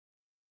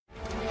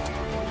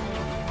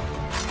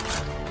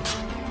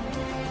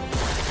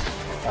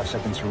5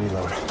 seconds to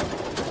reload.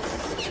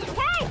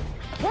 Hey!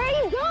 Where are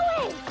you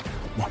going?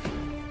 1, 2,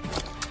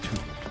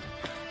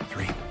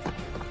 3,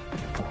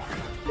 4.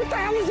 What the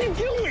hell is he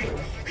doing?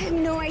 I have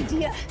no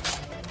idea.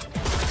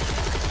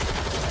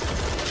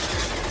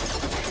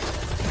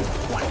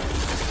 1,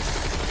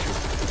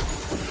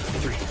 2,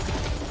 3.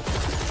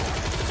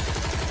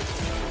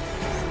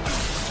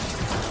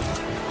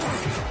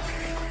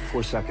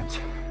 4 seconds.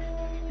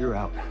 You're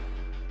out.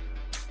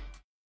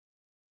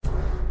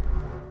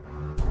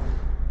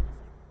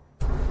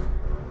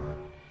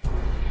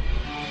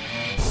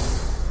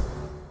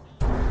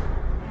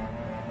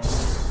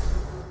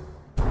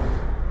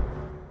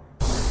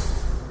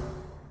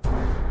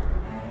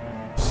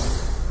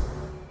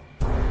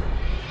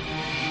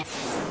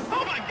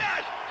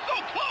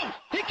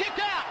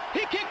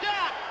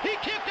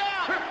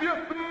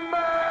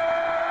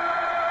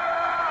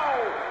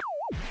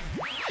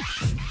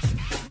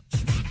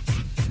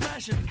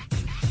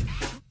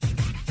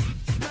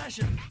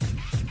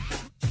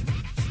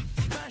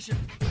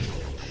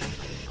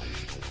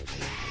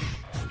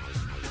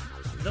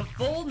 The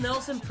Full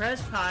Nelson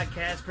Press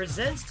Podcast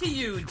presents to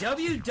you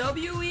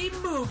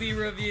WWE movie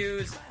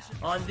reviews.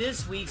 On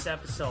this week's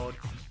episode,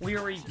 we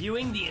are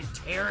reviewing the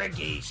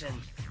Interrogation,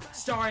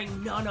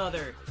 starring none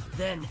other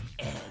than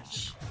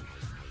Edge.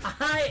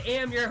 I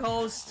am your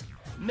host,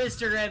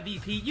 Mr.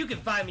 MVP. You can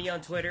find me on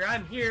Twitter.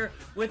 I'm here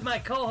with my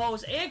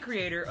co-host and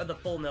creator of the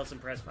Full Nelson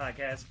Press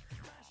Podcast,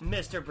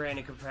 Mr.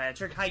 Brandon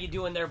Kirkpatrick. How you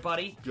doing there,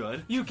 buddy?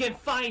 Good. You can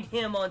find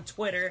him on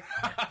Twitter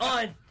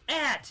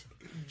at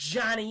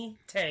Johnny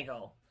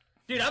Tango.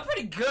 Dude, I'm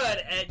pretty good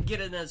at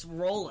getting this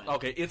rolling.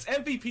 Okay, it's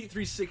MVP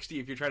 360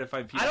 if you're trying to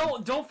find people.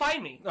 Don't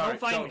find me. Don't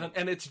find me.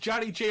 And it's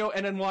Johnny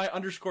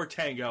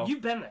JONNY_Tango.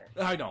 You've been there.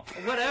 I know.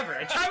 Whatever.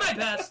 I try my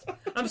best.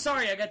 I'm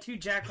sorry, I got too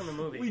jacked from the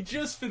movie. We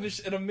just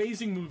finished an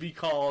amazing movie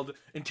called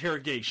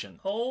Interrogation.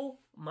 Oh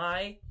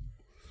my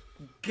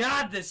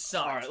God, this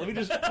sucks. All right, let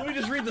me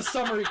just read the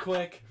summary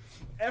quick.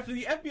 After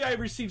the FBI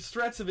receives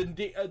threats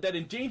that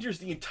endangers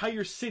the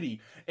entire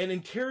city, an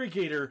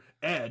interrogator,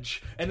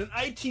 Edge, and an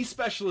IT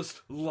specialist,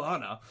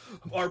 Lana,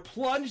 are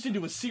plunged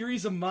into a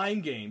series of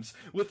mind games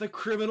with a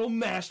criminal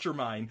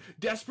mastermind,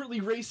 desperately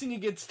racing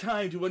against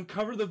time to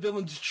uncover the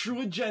villain's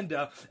true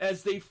agenda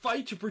as they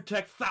fight to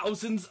protect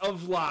thousands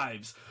of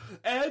lives.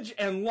 Edge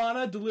and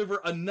Lana deliver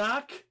a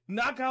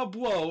knockout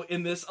blow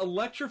in this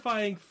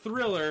electrifying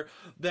thriller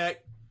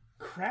that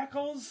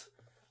crackles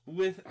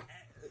with...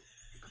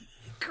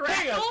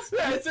 Crackles?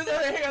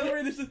 Hang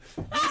on.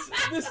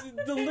 This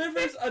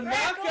delivers a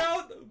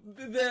knockout,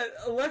 that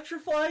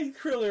electrifying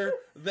thriller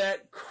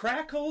that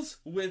crackles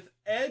with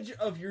edge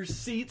of your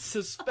seat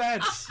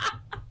suspense.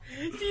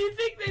 Do you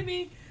think they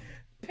mean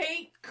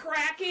paint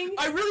cracking?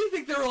 I really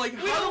think they were like,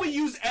 how do we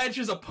use edge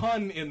as a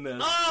pun in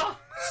this? Oh,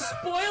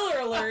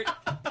 spoiler alert,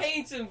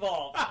 paint's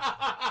involved.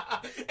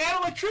 And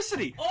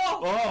electricity.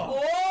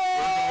 Oh.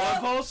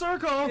 One full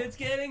circle. It's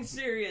getting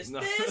serious. No.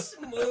 This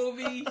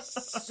movie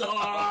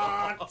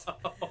sucked.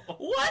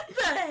 What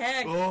the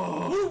heck?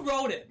 Oh. Who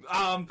wrote it?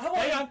 Hang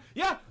on.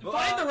 Yeah.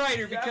 Find the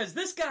writer, because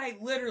this guy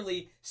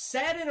literally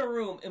sat in a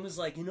room and was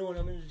like, you know what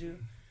I'm going to do?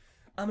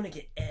 I'm going to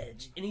get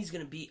Edge, and he's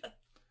going to be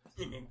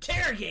an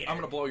interrogator. I'm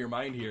going to blow your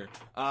mind here.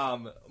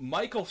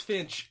 Michael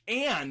Finch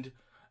and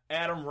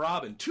Adam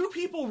Robin. 2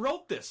 people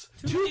wrote this.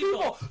 Two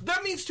people.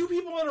 That means 2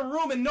 people in a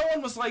room, and no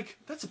one was like,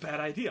 that's a bad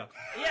idea.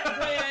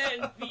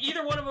 Yeah,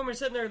 either one of them are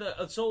sitting there,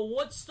 so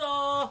what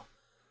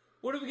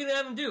are we going to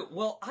have them do?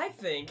 Well, I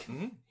think,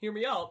 hear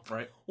me out,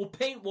 right? We'll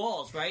paint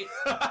walls, right?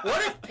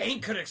 What if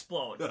paint could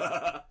explode?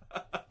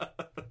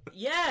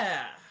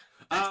 Yeah.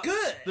 That's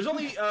good. There's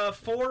only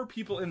 4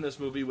 people in this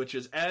movie, which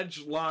is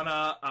Edge,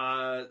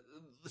 Lana,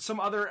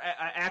 some other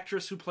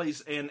actress who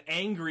plays an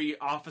angry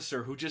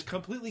officer who just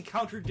completely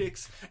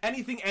contradicts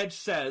anything Edge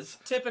says.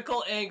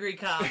 Typical angry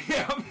cop.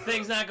 Yeah.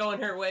 Things not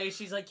going her way.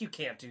 She's like, you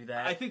can't do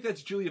that. I think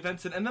that's Julia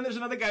Benson. And then there's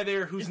another guy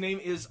there whose name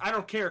is, I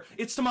don't care,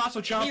 it's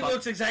Tommaso Ciampa. He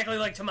looks exactly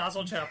like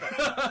Tommaso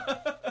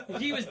Ciampa.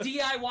 He was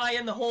DIY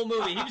in the whole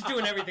movie. He was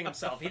doing everything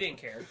himself. He didn't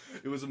care.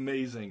 It was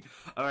amazing.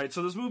 All right,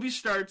 so this movie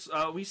starts.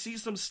 We see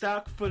some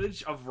stock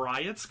footage of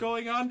riots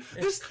going on.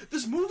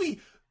 This movie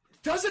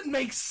doesn't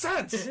make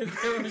sense.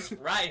 There was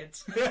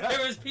riots.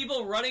 There was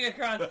people running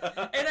across.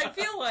 And I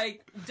feel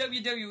like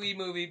WWE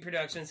movie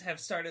productions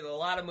have started a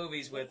lot of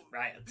movies with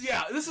riots.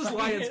 Yeah, this is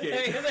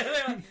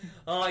Lionsgate. Like,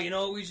 oh, you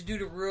know what we should do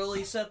to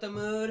really set the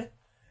mood?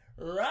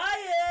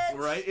 Riots!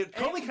 Right? It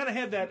only kind of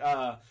had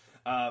that,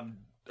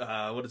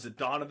 what is it,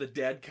 Dawn of the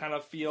Dead kind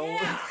of feel.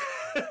 Yeah.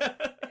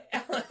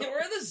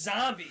 We're the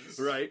zombies.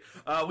 Right.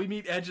 We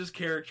meet Edge's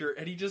character,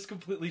 and he just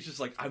completely just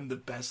like, I'm the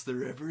best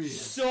there ever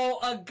is. So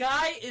a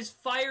guy is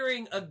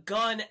firing a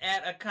gun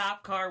at a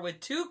cop car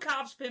with 2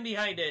 cops pinned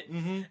behind it,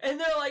 and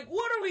they're like,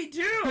 what do we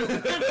do?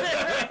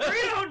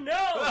 We don't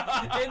know.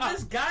 And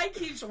this guy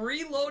keeps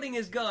reloading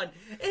his gun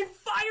and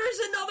fires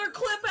another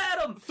clip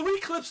at him. 3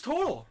 clips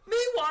total.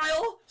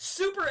 Meanwhile,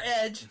 Super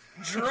Edge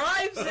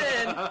drives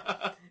in.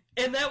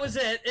 And that was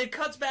it. It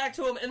cuts back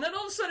to him, and then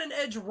all of a sudden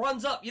Edge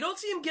runs up. You don't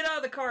see him get out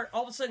of the car.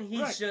 All of a sudden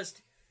he's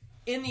just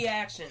in the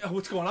action.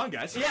 What's going on,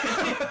 guys?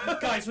 Yeah,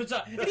 guys, what's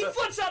up? And he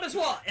flips out his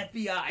wall.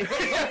 FBI.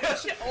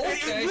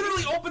 Okay. It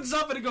literally opens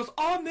up and it goes,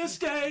 on this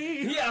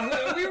day.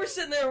 Yeah, we were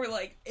sitting there, we're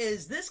like,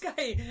 is this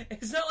guy...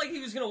 It's not like he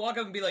was going to walk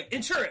up and be like,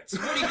 insurance,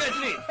 what do you guys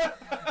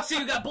need? See,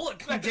 you got bullet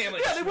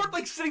damage. Yeah, they weren't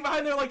like sitting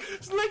behind there like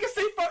is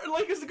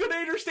the good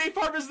neighbor, State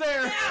Farm is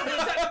there.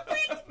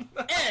 Yeah,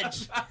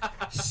 Edge.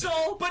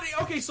 So... But,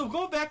 okay, so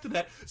going back to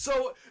that,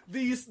 so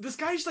this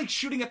guy's like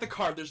shooting at the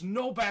car. There's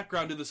no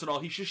background to this at all.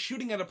 He's just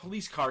shooting at a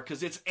police car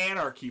because it's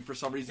anarchy for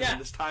some reason in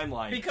this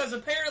timeline. Because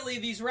apparently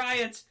these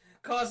riots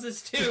caused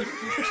this dude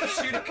to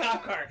shoot a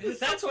cop car.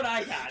 That's what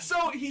I got.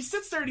 So he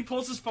sits there and he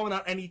pulls his phone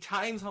out and he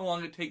times how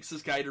long it takes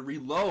this guy to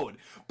reload.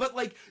 But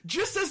like,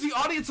 just as the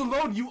audience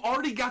alone, you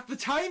already got the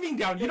timing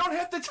down. You don't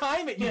have to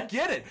time it. You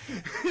get it.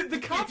 The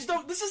cops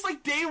don't. This is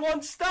like day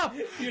one stuff.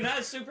 You're not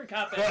a super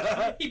cop.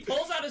 He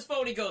pulls out his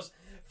phone. He goes,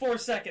 4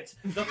 seconds.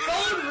 The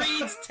phone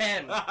reads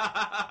 10.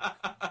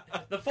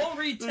 The phone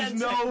reads 10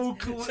 There's no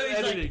seconds. So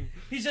editing.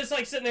 He's just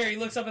like sitting there. He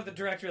looks up at the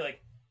director like,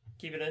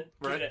 keep it in.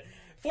 Keep it in.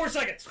 4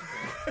 seconds.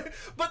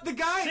 But the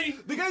guy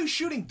who's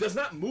shooting does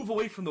not move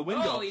away from the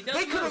window. Oh, he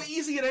doesn't They could have move.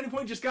 easily at any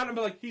point just gotten him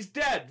and be like, he's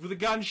dead with a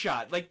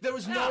gunshot. Like, there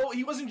was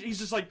he's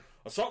just like,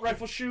 assault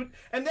rifle shoot.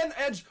 And then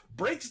Edge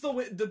breaks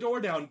the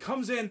door down,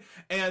 comes in,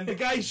 and the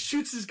guy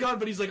shoots his gun,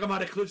 but he's like, I'm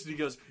out of clips. And he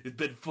goes, it's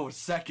been 4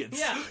 seconds.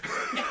 Yeah.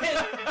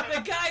 And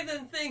the guy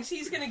then thinks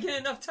he's going to get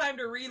enough time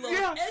to reload.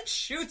 Yeah. Edge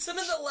shoots him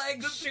in the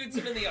leg, shoots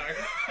him in the arm.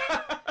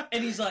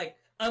 And he's like,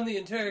 I'm the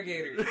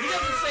interrogator. He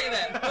doesn't say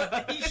that,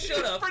 but he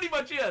should have. Pretty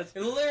much is.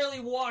 And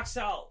literally walks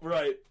out.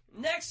 Right.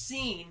 Next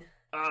scene.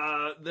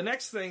 The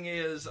next thing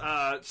is,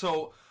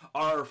 so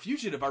our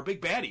fugitive, our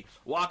big baddie,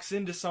 walks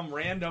into some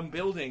random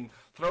building,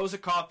 throws a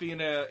coffee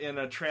in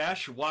a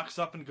trash, walks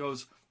up and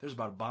goes, there's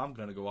about a bomb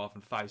gonna go off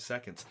in 5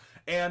 seconds.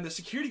 And the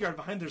security guard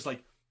behind there's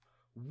like,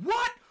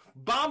 what?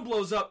 Bomb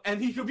blows up,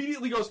 and he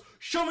immediately goes,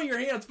 show me your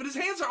hands. But his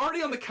hands are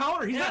already on the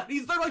counter.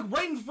 They're like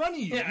right in front of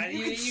you. Yeah, you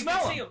you can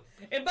smell see them.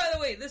 And by the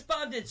way, this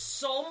bomb did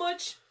so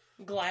much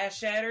glass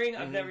shattering.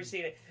 I've never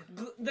seen it.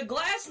 The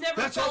glass never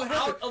That's all fell it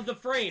happened. out of the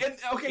frame. And,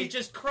 okay, it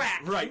just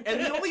cracked. Right, and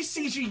the only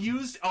CG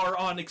used are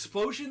on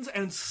explosions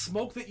and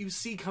smoke that you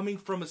see coming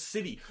from a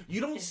city.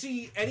 You don't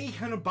see any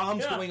kind of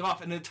bombs going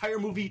off in an entire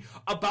movie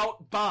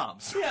about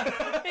bombs.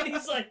 Yeah, and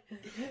he's like,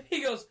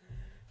 he goes,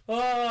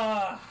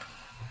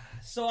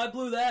 so I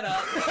blew that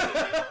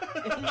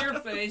up in your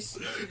face.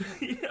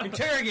 Yeah.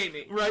 Interrogate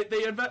me. Right,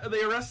 they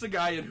arrest the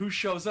guy, and who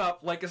shows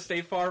up like a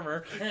State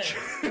Farmer?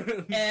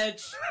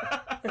 Edge.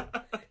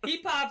 He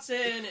pops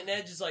in, and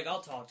Edge is like, I'll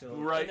talk to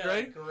him.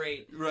 Right.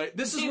 Great. Right.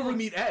 This is where we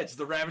meet Edge,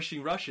 the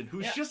ravishing Russian,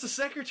 who's just a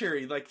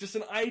secretary, like just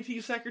an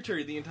IT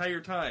secretary the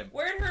entire time.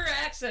 Where'd her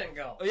accent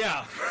go?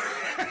 Yeah.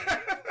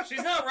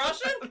 She's not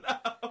Russian?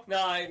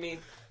 No, I mean,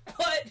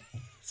 but,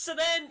 so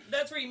then,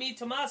 that's where you meet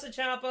Tomasa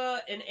Ciampa,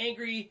 an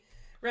angry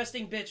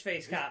resting bitch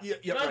face cop.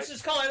 Yeah, Let's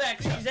just call her that,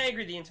 because she's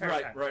angry the entire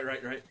time.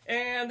 Right.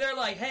 And they're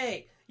like,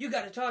 hey, you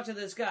got to talk to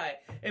this guy.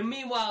 And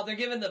meanwhile, they're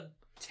giving the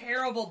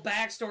terrible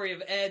backstory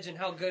of Edge and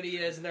how good he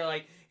is, and they're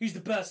like, he's the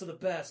best of the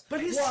best.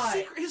 But his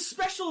his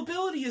special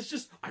ability is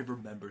just, I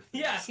remember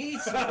things. Yeah,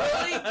 he's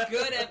really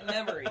good at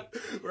memory.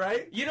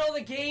 Right? You know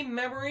the game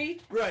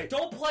Memory? Right.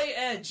 Don't play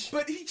Edge.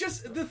 But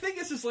the thing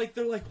is like,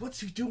 they're like, what's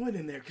he doing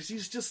in there? Because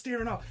he's just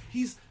staring off.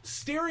 He's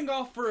staring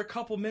off for a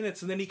couple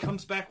minutes, and then he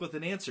comes back with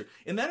an answer.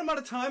 In that amount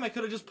of time, I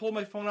could have just pulled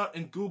my phone out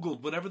and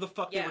Googled whatever the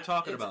fuck they were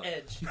talking about.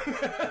 Edge.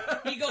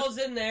 He goes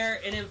in there,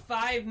 and in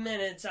 5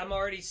 minutes, I'm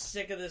already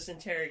sick of this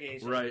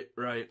interrogation.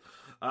 Right.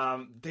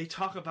 They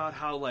talk about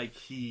how, like,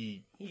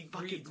 he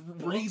fucking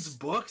reads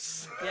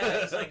books.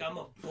 Yeah, he's like, I'm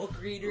a book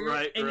reader.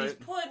 Right. He's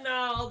putting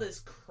out all this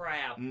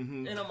crap.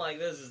 And I'm like,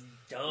 this is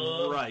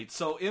dumb. Right.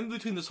 So in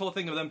between this whole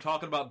thing of them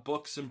talking about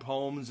books and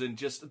poems and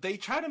just, they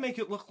try to make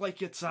it look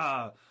like it's,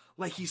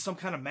 like he's some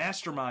kind of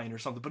mastermind or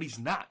something, but he's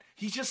not.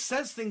 He just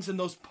says things and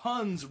those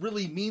puns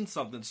really mean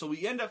something. So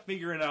we end up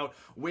figuring out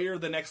where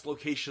the next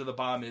location of the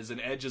bomb is, and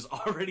Edge is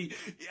already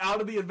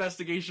out of the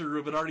investigation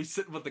room and already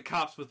sitting with the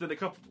cops within a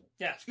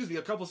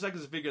couple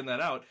seconds of figuring that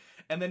out.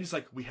 And then he's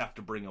like, we have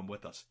to bring him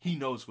with us. He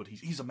knows what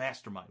he's a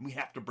mastermind. We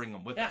have to bring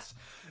him with us.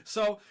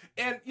 So,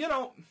 and you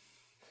know,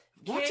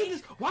 watching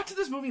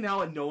this movie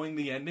now and knowing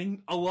the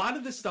ending, a lot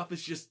of this stuff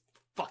is just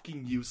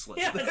fucking useless.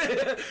 Yeah.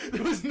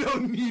 There was no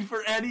need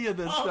for any of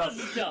this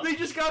stuff. They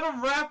just got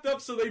him wrapped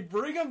up, so they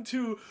bring him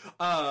to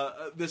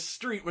this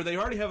street where they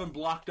already have him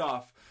blocked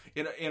off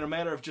in a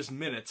matter of just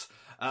minutes,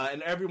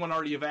 and everyone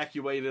already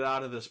evacuated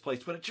out of this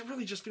place. But it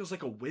really just feels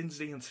like a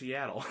Wednesday in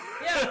Seattle.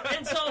 Yeah,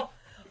 and so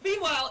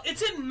meanwhile,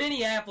 it's in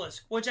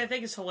Minneapolis, which I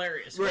think is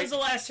hilarious. Right. When's the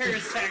last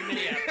terrorist attack in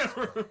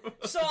Minneapolis?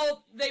 So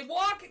they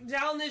walk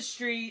down this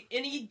street,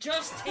 and he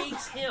just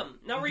takes him.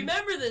 Now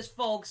remember this,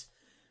 folks.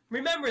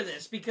 Remember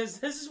this, because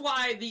this is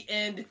why the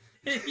end,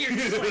 you're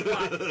just like,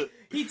 wow.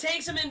 He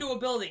takes him into a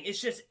building.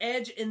 It's just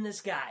Edge and this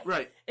guy.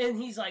 Right. And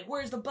he's like,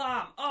 where's the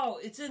bomb?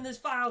 Oh, it's in this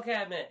file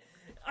cabinet.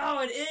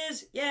 Oh, it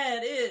is? Yeah,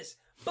 it is.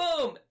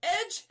 Boom.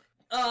 Edge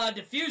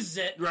diffuses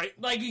it. Right.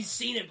 Like he's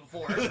seen it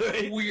before.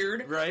 Right.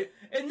 Weird. Right.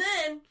 And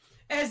then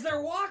as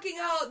they're walking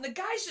out, and the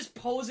guy's just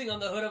posing on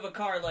the hood of a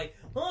car like,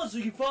 oh, so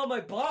you found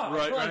my bomb.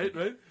 Right.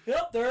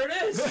 Yep, there it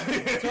is.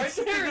 It's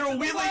right there. They're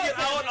wheeling it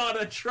out on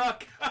a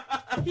truck.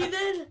 He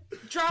then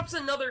drops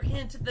another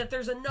hint that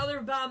there's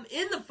another bomb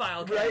in the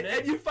file cabinet. Right,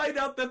 and you find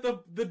out that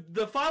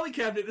the filing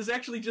cabinet is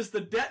actually just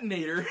the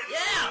detonator.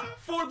 Yeah.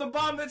 For the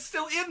bomb that's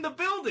still in the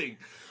building.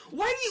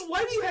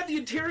 Why do you have the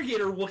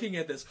interrogator looking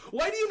at this?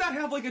 Why do you not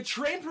have like a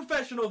trained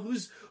professional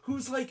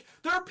who's like,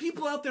 there are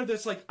people out there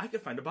that's like, I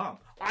could find a bomb.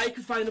 I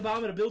could find a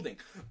bomb in a building.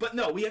 But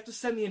no, we have to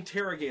send the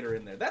interrogator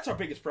in there. That's our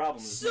biggest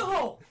problem.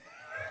 So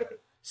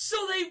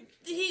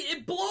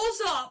it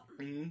blows up,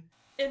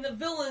 and the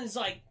villain is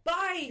like,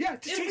 bye. Yeah,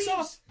 just takes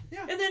off.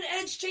 Yeah. And then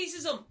Edge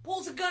chases him,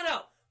 pulls a gun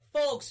out.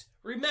 Folks,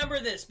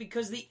 remember this,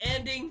 because the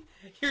ending,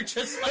 you're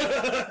just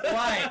like,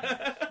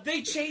 why?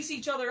 They chase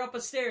each other up a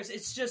stairs.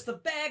 It's just the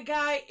bad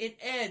guy and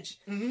Edge.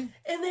 And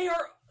they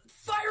are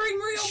firing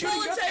real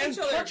bullets at each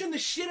other. Punching the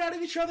shit out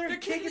of each other. They're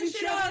kicking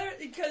each other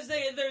because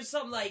there's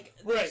some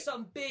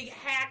some big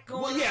hack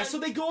going on. Well, yeah, so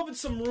they go up in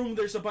some room.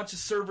 There's a bunch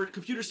of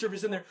computer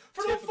servers in there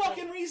for no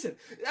fucking reason.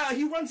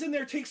 He runs in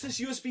there, takes this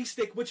USB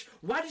stick, which,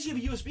 why does he have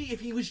a USB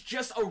if he was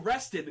just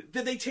arrested?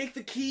 Did they take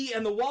the key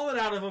and the wallet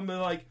out of him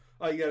and like,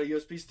 oh, you got a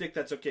USB stick?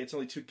 That's okay. It's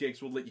only 2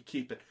 gigs. We'll let you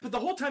keep it. But the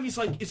whole time he's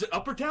like, is it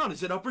up or down?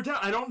 Is it up or down?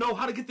 I don't know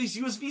how to get these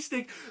USB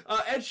stick.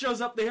 Ed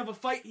shows up. They have a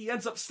fight. He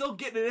ends up still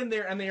getting it in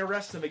there, and they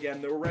arrest him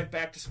again. They're right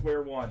back to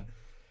square one.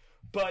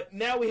 But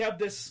now we have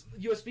this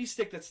USB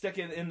stick that's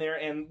sticking in there,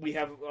 and we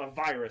have a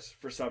virus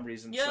for some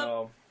reason.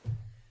 Yep.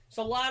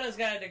 So Lana's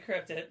got to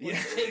decrypt it, which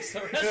takes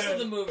the rest of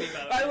the movie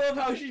about. I love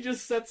how she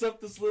just sets up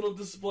this little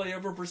display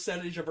of her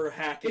percentage of her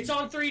hacking. It's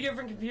on 3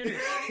 different computers.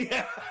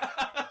 Yeah.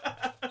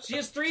 She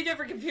has 3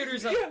 different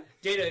computers up. Yeah.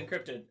 Data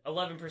encrypted,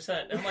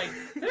 11%. I'm like,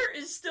 there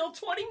is still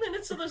 20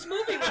 minutes of this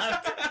movie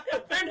left.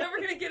 They're never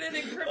going to get it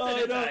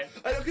encrypted in time.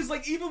 I know, because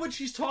like even when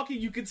she's talking,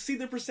 you can see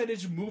the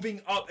percentage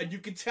moving up, and you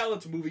can tell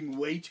it's moving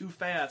way too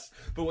fast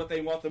for what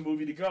they want the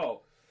movie to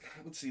go.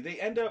 Let's see. They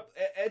end up.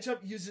 Edge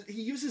up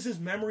uses his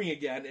memory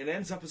again, and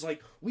ends up as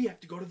like, we have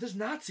to go to this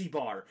Nazi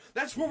bar.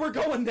 That's where we're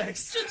going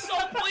next. It's so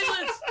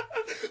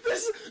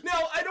pointless.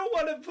 Now I don't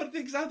want to put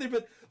things out there,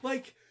 but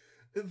like,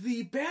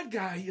 the bad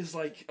guy is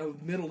like a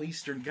Middle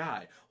Eastern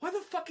guy. Why the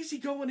fuck is he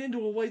going into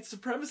a white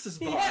supremacist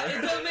bar? Yeah,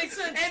 it doesn't make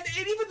sense. And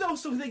even though,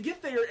 so they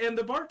get there, and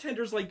the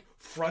bartender's like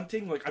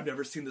fronting, like, I've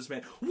never seen this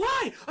man.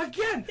 Why?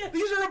 Again,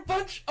 these are a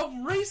bunch of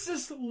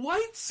racist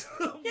whites.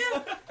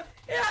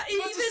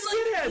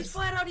 He's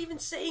flat out even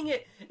saying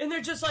it, and they're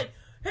just like,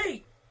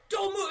 hey,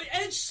 don't move.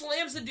 Edge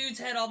slams the dude's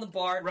head on the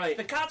bar. Right.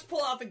 The cops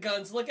pull out the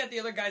guns, look at the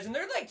other guys, and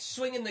they're like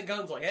swinging the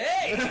guns like,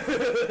 hey!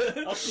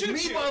 I'll shoot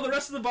Meanwhile, you. the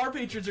rest of the bar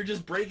patrons are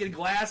just breaking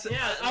glass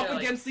up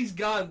against these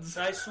guns.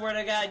 I swear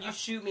to God, you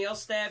shoot me, I'll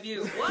stab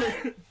you.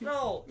 What?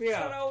 No, that's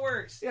not how it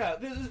works. Yeah,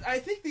 I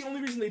think the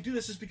only reason they do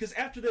this is because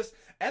after this,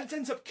 Ed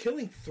ends up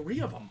killing 3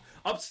 of them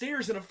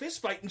upstairs in a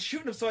fist fight and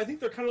shooting them, so I think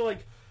they're kind of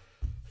like,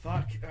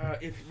 fuck,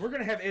 if we're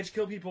going to have Edge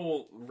kill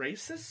people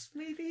racist,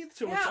 maybe?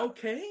 So it's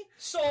okay?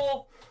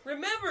 So,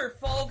 remember,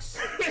 folks,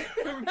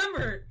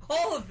 remember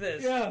all of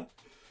this. Yeah.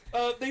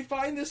 They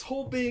find this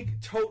whole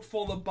big tote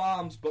full of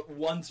bombs, but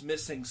one's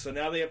missing, so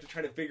now they have to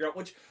try to figure out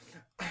which...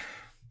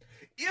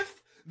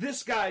 If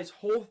this guy's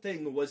whole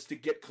thing was to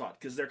get caught,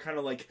 because they're kind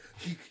of like,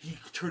 he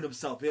turned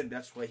himself in,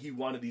 that's why he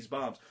wanted these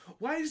bombs.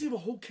 Why does he have a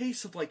whole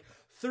case of, like,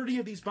 30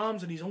 of these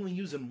bombs and he's only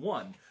using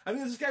 1? I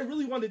mean, this guy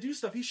really wanted to do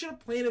stuff. He should have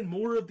planted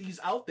more of these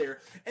out there.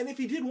 And if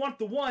he did want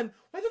the one,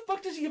 why the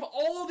fuck does he have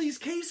all these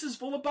cases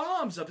full of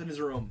bombs up in his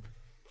room?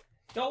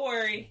 Don't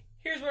worry.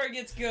 Here's where it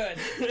gets good.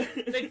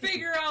 They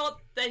figure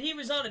out that he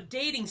was on a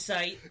dating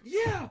site.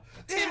 Yeah.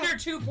 Tinder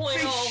 2.0.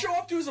 They show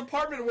up to his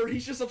apartment where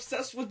he's just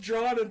obsessed with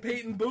drawing and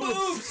painting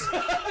boobs.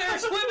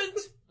 There's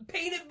women's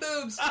painted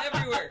boobs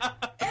everywhere.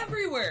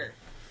 Everywhere.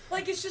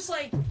 Like, it's just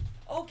like...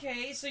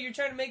 Okay, so you're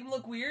trying to make him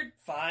look weird?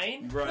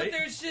 Fine. Right. But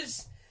there's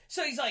just...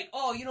 So he's like,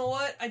 oh, you know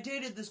what? I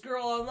dated this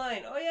girl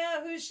online. Oh,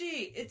 yeah? Who's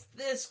she? It's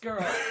this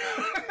girl.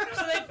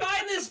 So they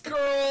find this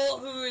girl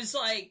who is,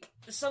 like,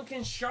 some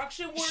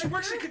construction worker. She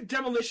works at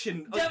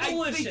demolition.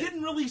 Demolition. They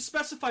didn't really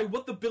specify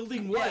what the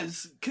building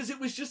was, because it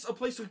was just a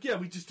place like,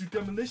 we just do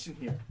demolition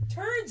here.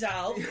 Turns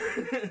out,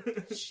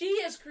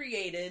 she has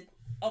created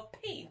a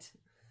paint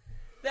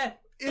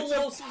that...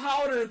 It's a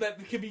powder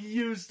that can be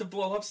used to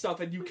blow up stuff,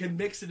 and you can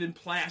mix it in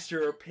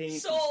plaster or paint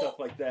and stuff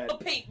like that. A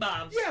paint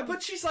bomb. Yeah,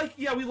 but she's like,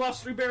 we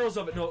lost 3 barrels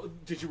of it. No,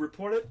 did you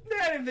report it? Nah,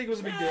 I didn't think it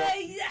was a big deal.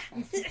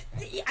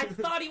 I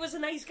thought he was a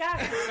nice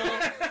guy, so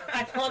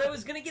I thought I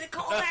was going to get a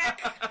call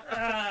back.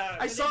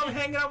 I saw him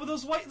hanging out with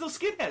those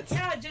skinheads.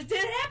 Yeah, it just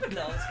didn't happen,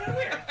 though. It's kind of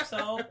weird.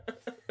 So,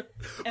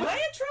 am I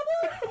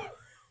in trouble?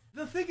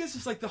 The thing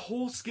is like the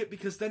whole skit,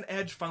 because then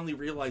Edge finally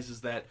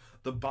realizes that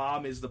the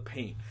bomb is the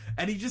paint.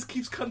 And he just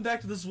keeps coming back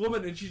to this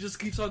woman, and she just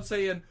keeps on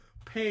saying,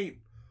 paint.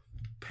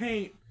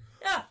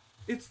 Yeah.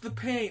 It's the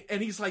paint.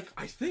 And he's like,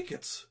 I think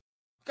it's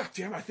the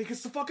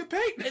fucking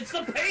paint. It's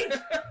the paint.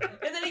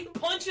 And then he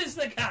punches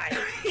the guy.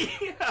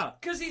 Yeah.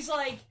 Because he's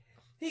like,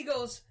 he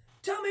goes,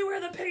 tell me where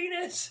the paint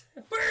is.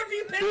 Where have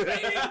you been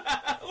painting?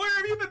 Where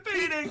have you been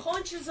painting? He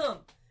punches him.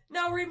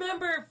 Now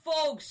remember,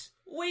 folks,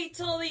 wait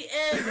till the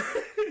end.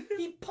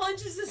 He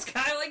punches this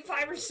guy like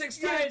 5 or 6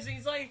 times, and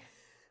he's like,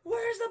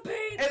 where's the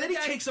paint? And then he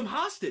takes him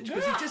hostage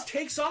because Yeah. he just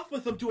takes off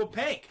with him to a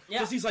bank. Yeah.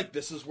 Because he's like,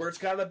 this is where it's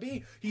gotta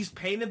be. He's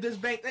painted this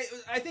bank.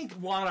 I think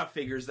Lana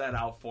figures that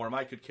out for him.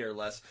 I could care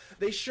less.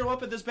 They show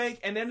up at this bank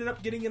and ended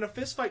up getting in a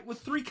fist fight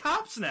with 3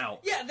 cops now.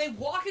 Yeah, they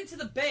walk into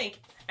the bank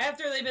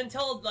after they've been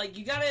told, like,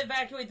 you gotta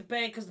evacuate the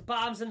bank because the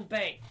bomb's in the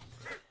bank.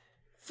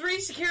 3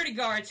 security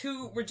guards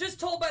who were just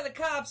told by the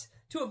cops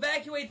to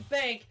evacuate the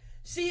bank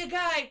see a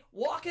guy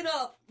walking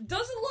up,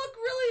 doesn't look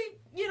really,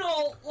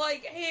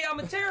 like, hey, I'm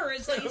a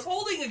terrorist, like, he's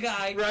holding a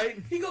guy.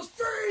 Right. He goes,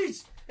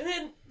 freeze! And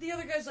then the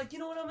other guy's like, you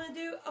know what I'm gonna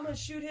do? I'm gonna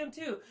shoot him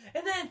too.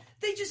 And then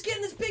they just get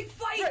in this big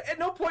fight. Right. At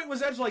no point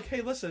was Edge like,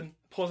 hey, listen,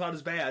 pulls out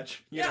his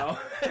badge, you know?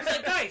 He's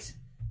like, guys,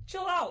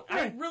 chill out.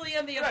 Right. I really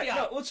am the FBI. Right,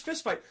 no, let's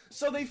fist fight.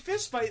 So they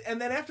fist fight, and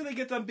then after they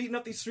get done beating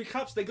up these 3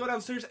 cops, they go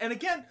downstairs, and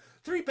again,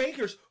 3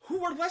 bankers who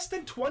were less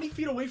than 20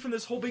 feet away from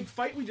this whole big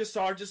fight we just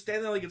saw are just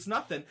standing there like it's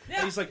nothing. Yeah.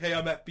 And he's like, hey,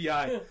 I'm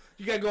FBI.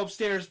 You gotta go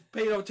upstairs,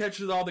 pay no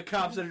attention to all the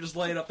cops that are just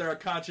laying up there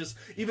unconscious.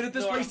 Even if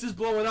this Ignore place is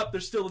blowing up,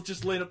 they're still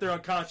just laying up there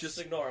unconscious. Just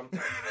ignore them.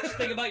 Just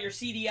think about your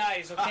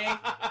CDIs, okay?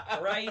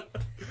 Alright?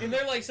 And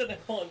they're like sitting there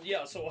going,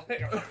 yeah, so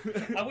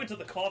I went to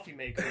the coffee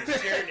maker and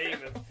Sharon didn't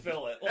even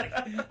fill it. Like,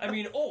 I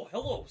mean, oh,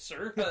 hello,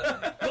 sir.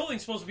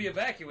 Building's supposed to be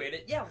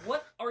evacuated. Yeah,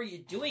 what are you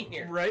doing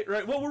here? Right.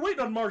 Well, we're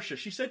waiting on Marcia.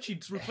 She said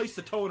she'd replace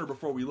the toner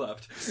before we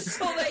left.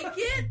 So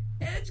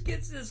Edge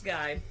gets this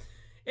guy,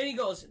 and he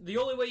goes, the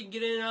only way you can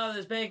get in and out of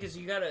this bank is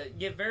you gotta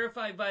get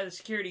verified by the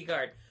security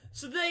guard.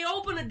 So they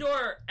open a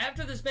door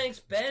after this bank's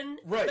been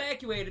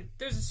evacuated.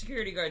 There's a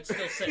security guard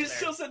still sitting He's there.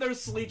 still sitting there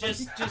sleeping.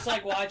 Just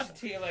like watching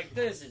TV, like,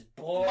 this is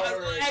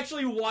boring.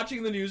 Actually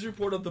watching the news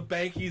report of the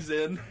bank he's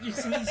in. You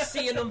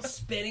see him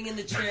spinning in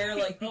the chair,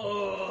 like,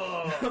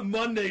 oh.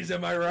 Mondays,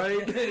 am I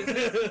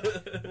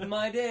right?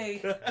 My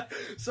day.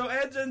 So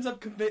Edge ends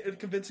up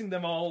convincing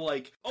them all,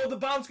 like, oh, the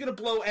bomb's gonna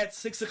blow at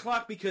 6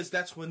 o'clock because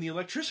that's when the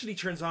electricity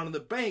turns on in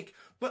the bank,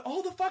 but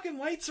all the fucking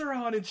lights are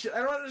on and shit. I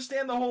don't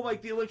understand the whole,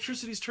 like, the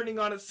electricity's turning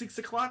on at 6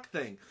 o'clock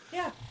thing.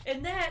 Yeah,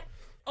 and that,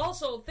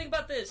 also, think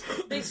about this.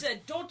 They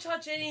said, don't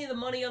touch any of the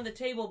money on the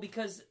table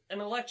because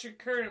an electric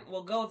current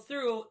will go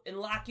through and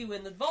lock you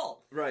in the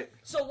vault. Right.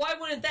 So why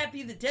wouldn't that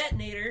be the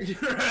detonator?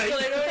 Right. So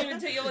they don't even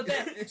tell you what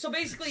that... So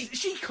basically...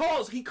 He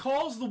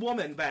calls the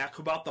woman back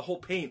about the whole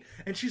paint,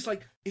 and she's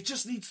like, it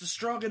just needs the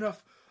strong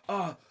enough,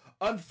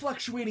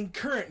 unfluctuating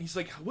current. And he's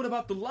like, what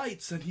about the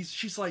lights? And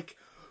she's like,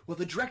 well,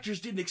 the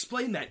directors didn't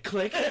explain that,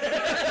 click.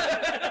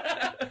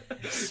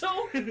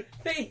 So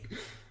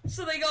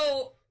they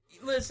go,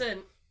 listen,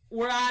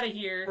 we're out of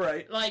here.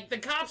 Right. Like, the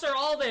cops are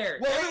all there.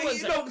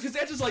 Well, because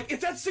Edge is like,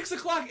 it's at 6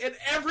 o'clock, and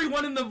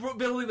everyone in the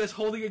building that's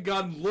holding a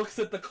gun looks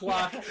at the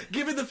clock,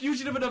 giving the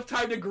fugitive enough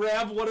time to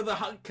grab one of the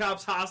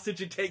cops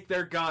hostage and take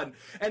their gun.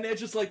 And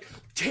Edge is like,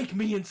 take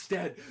me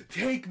instead.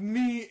 Take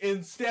me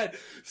instead.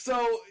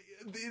 So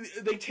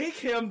they take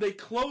him, they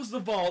close the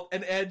vault,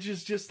 and Edge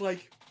is just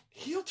like,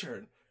 heel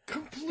turn.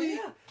 Complete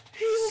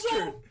heel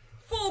turn.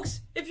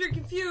 Folks, if you're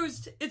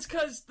confused, it's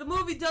because the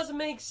movie doesn't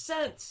make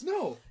sense.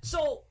 No.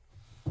 So,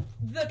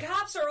 the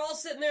cops are all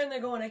sitting there and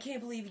they're going, I can't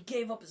believe he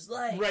gave up his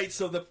life. Right,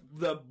 so the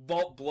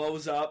vault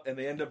blows up and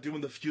they end up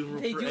doing the funeral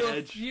for Edge. They do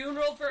a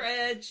funeral for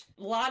Edge.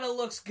 Lana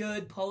looks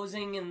good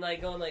posing and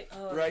like going like,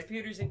 oh, the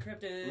computer's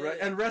encrypted. Right,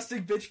 and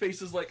resting bitch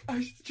face is like,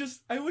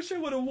 I wish I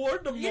would have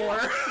warned him more.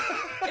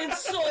 And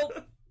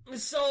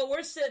so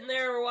we're sitting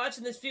there, we're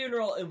watching this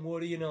funeral, and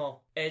what do you know?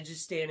 Edge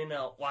is standing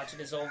out watching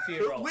his own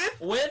funeral.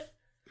 With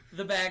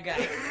the bad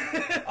guy.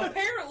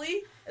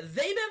 Apparently, they've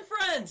been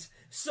friends.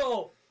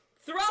 So,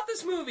 throughout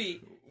this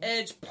movie,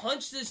 Edge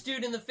punched this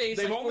dude in the face.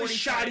 They've like only 40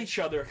 shot times. each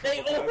other.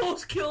 They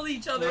almost killed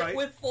each other Right.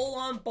 with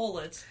full-on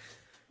bullets.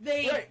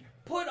 They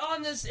put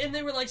on this, and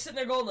they were like sitting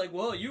there going like,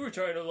 well, you were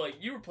trying to like,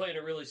 you were playing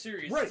it really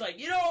serious. Right. It's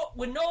like,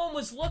 when no one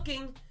was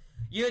looking,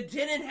 you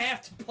didn't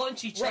have to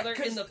punch each other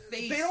in the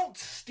face. They don't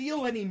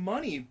steal any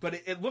money, but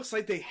it looks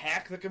like they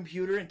hack the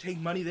computer and take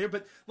money there.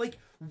 But like,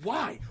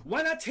 why?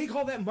 Why not take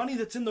all that money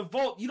that's in the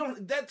vault?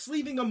 That's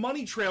leaving a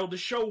money trail to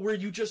show where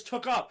you just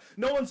took up.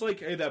 No one's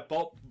like, hey, that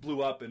vault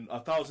blew up and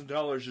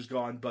 $1,000 is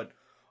gone, but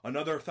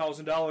another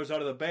 $1,000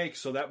 out of the bank,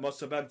 so that must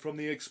have been from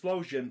the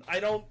explosion. I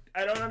don't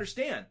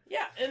understand.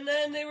 Yeah, and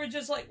then they were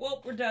just like,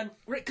 well, we're done.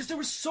 Right, because there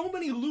were so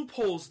many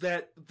loopholes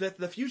that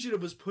the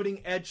fugitive was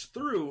putting Edge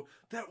through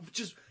that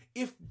just,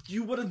 if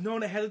you would have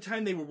known ahead of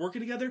time they were working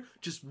together,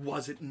 just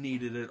wasn't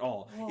needed at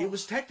all. It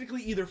was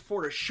technically either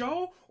for a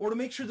show or to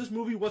make sure this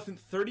movie wasn't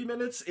 30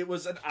 minutes, it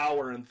was an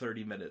hour and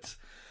 30 minutes.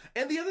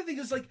 And the other thing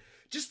is, like,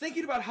 just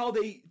thinking about how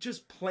they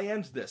just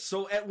planned this.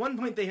 So at one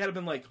point they had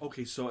been like,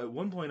 okay, so at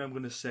one point I'm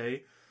going to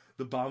say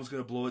the bomb's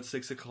going to blow at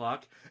 6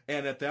 o'clock,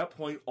 and at that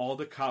point, all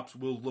the cops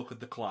will look at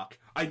the clock.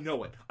 I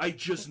know it. I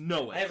just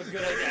know it. I have a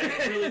good idea.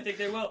 I really think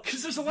they will.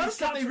 Because there's a lot of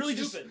stuff they really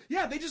just... stupid.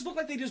 Yeah, they just look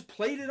like they just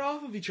played it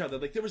off of each other.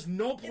 Like, there was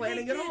no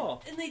planning at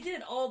all. And they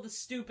did all the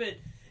stupid...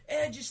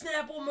 Ed, just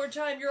snap one more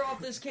time, you're off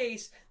this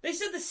case. They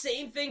said the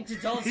same thing to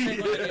Dolph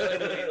Ziggler the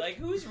other day. Like,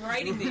 who's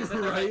writing these?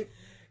 And they're like,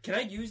 can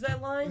I use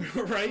that line?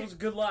 Right. It was a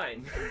good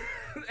line.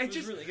 It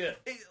was really good.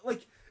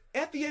 Like,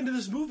 at the end of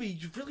this movie,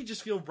 you really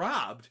just feel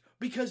robbed.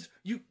 Because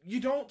you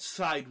don't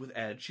side with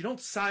Edge. You don't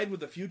side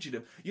with the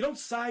fugitive. You don't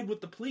side with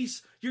the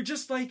police. You're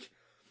just like,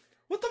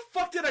 what the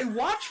fuck did I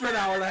watch for an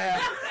hour and a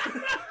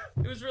half?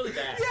 It was really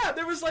bad. Yeah,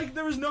 there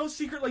was no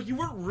secret, like, you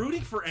weren't rooting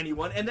for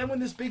anyone, and then when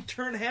this big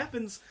turn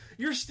happens,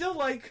 you're still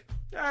like,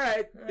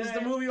 alright, is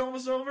the movie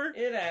almost over?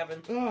 It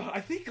happened.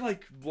 I think,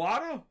 like,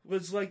 Lana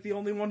was, like, the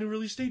only one who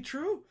really stayed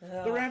true.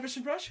 The Ravish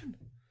and Russian.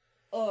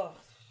 Oh,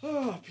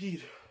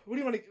 Pete, what do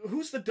you want to,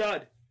 who's the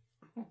dud?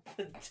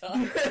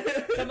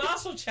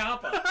 Tommaso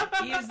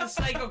Ciampa. He is the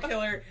psycho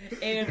killer,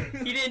 and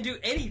he didn't do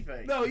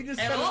anything. No, he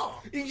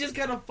just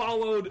kind of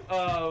followed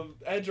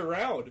Edge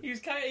around. He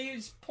was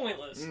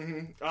pointless.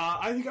 Mm-hmm.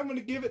 I think I'm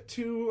gonna give it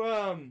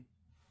to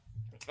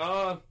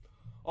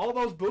all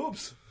those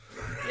boobs.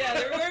 Yeah,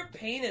 they weren't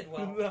painted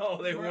well.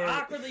 No, they were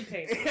awkwardly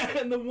painted.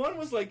 And the one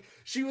was like,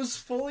 she was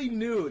fully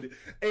nude,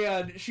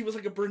 and she was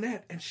like a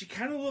brunette, and she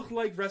kind of looked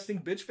like resting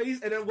bitch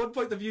face. And at one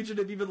point, the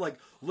fugitive even like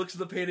looks at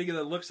the painting and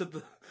then looks at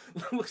the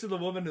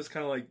woman, and is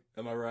kind of like,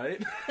 "Am I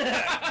right?"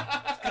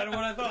 That's kind of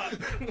what I thought.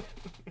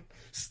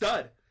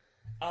 Stud.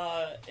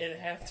 It'd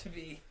have to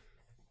be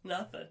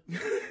nothing.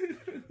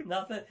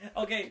 Nothing.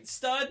 Okay,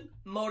 stud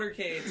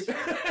motorcades.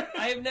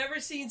 I have never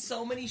seen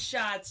so many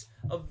shots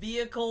of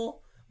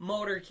vehicle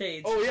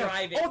motorcades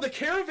driving. Oh, the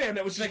caravan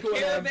that was just going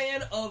on. The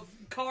caravan of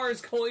cars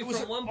going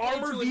from one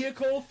point armored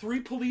vehicle,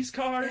 3 police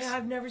cars. Yeah,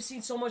 I've never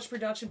seen so much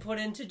production put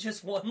into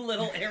just one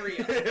little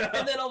area.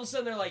 And then all of a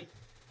sudden they're like,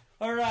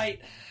 all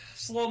right,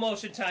 slow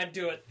motion time,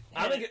 do it.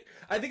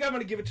 I think I'm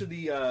going to give it to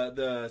the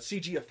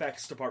CG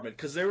effects department,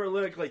 because they were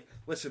like,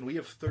 listen, we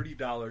have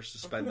 $30 to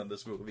spend on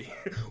this movie.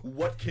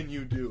 What can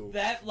you do?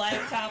 That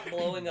laptop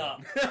blowing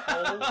up.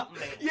 Oh,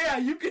 man. Yeah,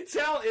 you could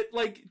tell it,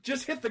 like,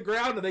 just hit the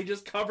ground, and they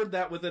just covered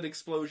that with an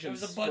explosion.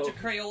 There was a bunch of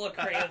Crayola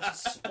crayons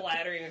just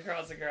splattering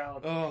across the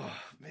ground. Oh,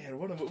 man,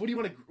 what do you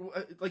want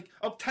to, like,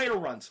 title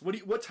runs.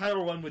 What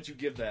title run would you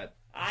give that?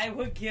 I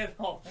would give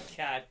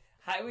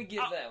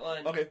that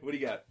one. Okay, what do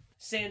you got?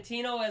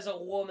 Santino as a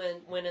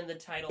woman winning the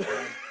title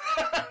run.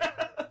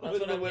 That's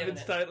what the I'm women's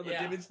giving it. title, the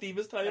David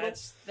Stevens title?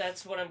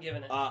 That's what I'm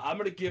giving it. I'm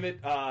going to give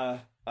it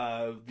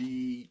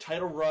the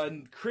title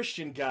run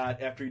Christian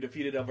got after he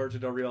defeated Alberto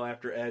Del Rio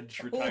after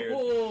Edge retired.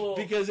 Ooh.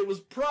 Because it was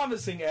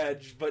promising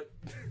Edge, but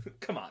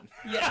come on.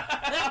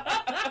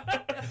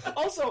 Yeah.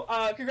 Also,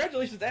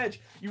 congratulations, Edge.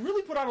 You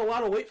really put on a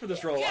lot of weight for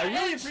this role. Yeah, I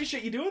really Edge.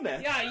 appreciate you doing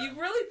that. Yeah,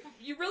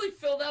 you really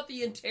filled out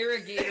the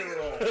interrogator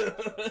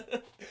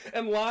role.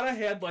 And Lana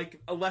had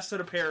like less than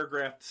a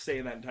paragraph to say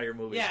in that entire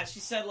movie. Yeah, she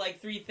said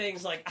like 3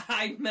 things like,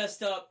 I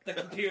messed up the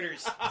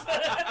computers.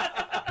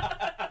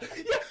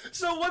 Yeah,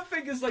 so one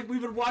thing is, like,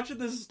 we've been watching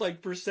this,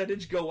 like,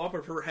 percentage go up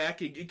of her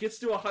hacking. It gets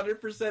to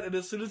 100%, and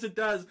as soon as it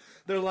does,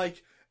 they're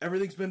like,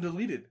 everything's been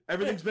deleted.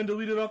 Everything's been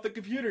deleted off the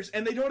computers.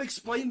 And they don't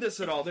explain this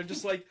at all. They're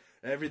just like,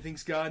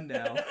 everything's gone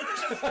now.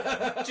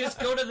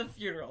 Just go to the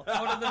funeral.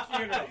 Go to the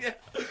funeral. Yeah.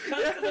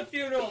 Come to the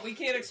funeral. We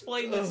can't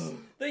explain this.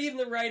 Even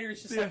the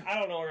writer's just like, I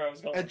don't know where I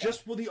was going. And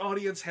just when the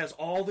audience has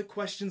all the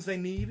questions they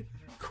need,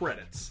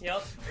 credits.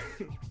 Yep.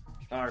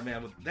 All right,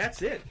 man.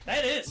 That's it.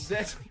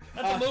 That's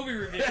a movie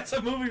review. That's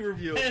a movie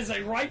review. That is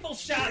a rifle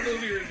shot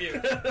movie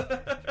review.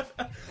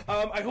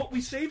 I hope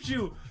we saved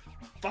you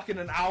fucking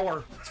an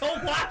hour.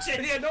 Don't watch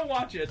it. Yeah, don't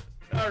watch it.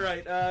 All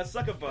right,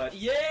 suck a butt.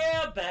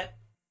 Yeah, bet.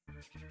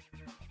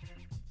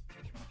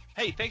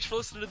 Hey, thanks for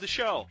listening to the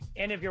show.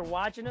 And if you're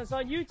watching us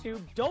on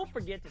YouTube, don't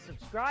forget to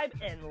subscribe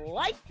and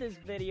like this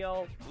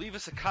video. Leave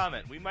us a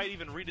comment. We might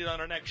even read it on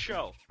our next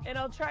show. And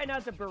I'll try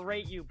not to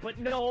berate you, but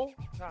no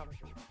promises.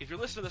 If you're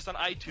listening to this on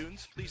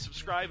iTunes, please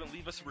subscribe and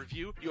leave us a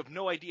review. You have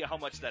no idea how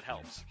much that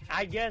helps.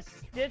 I guess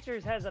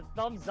Stitchers has a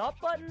thumbs up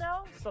button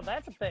now, so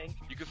that's a thing.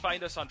 You can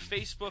find us on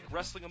Facebook,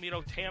 Wrestling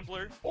Amino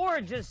Tumblr.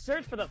 Or just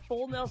search for the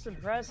Full Nelson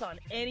Press on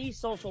any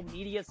social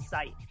media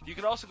site. You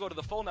can also go to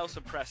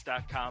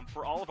thefullnelsonpress.com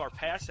for all of our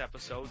past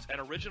episodes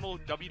and original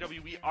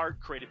WWE art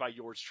created by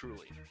yours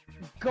truly.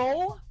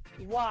 Go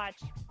watch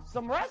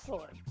some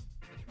wrestling.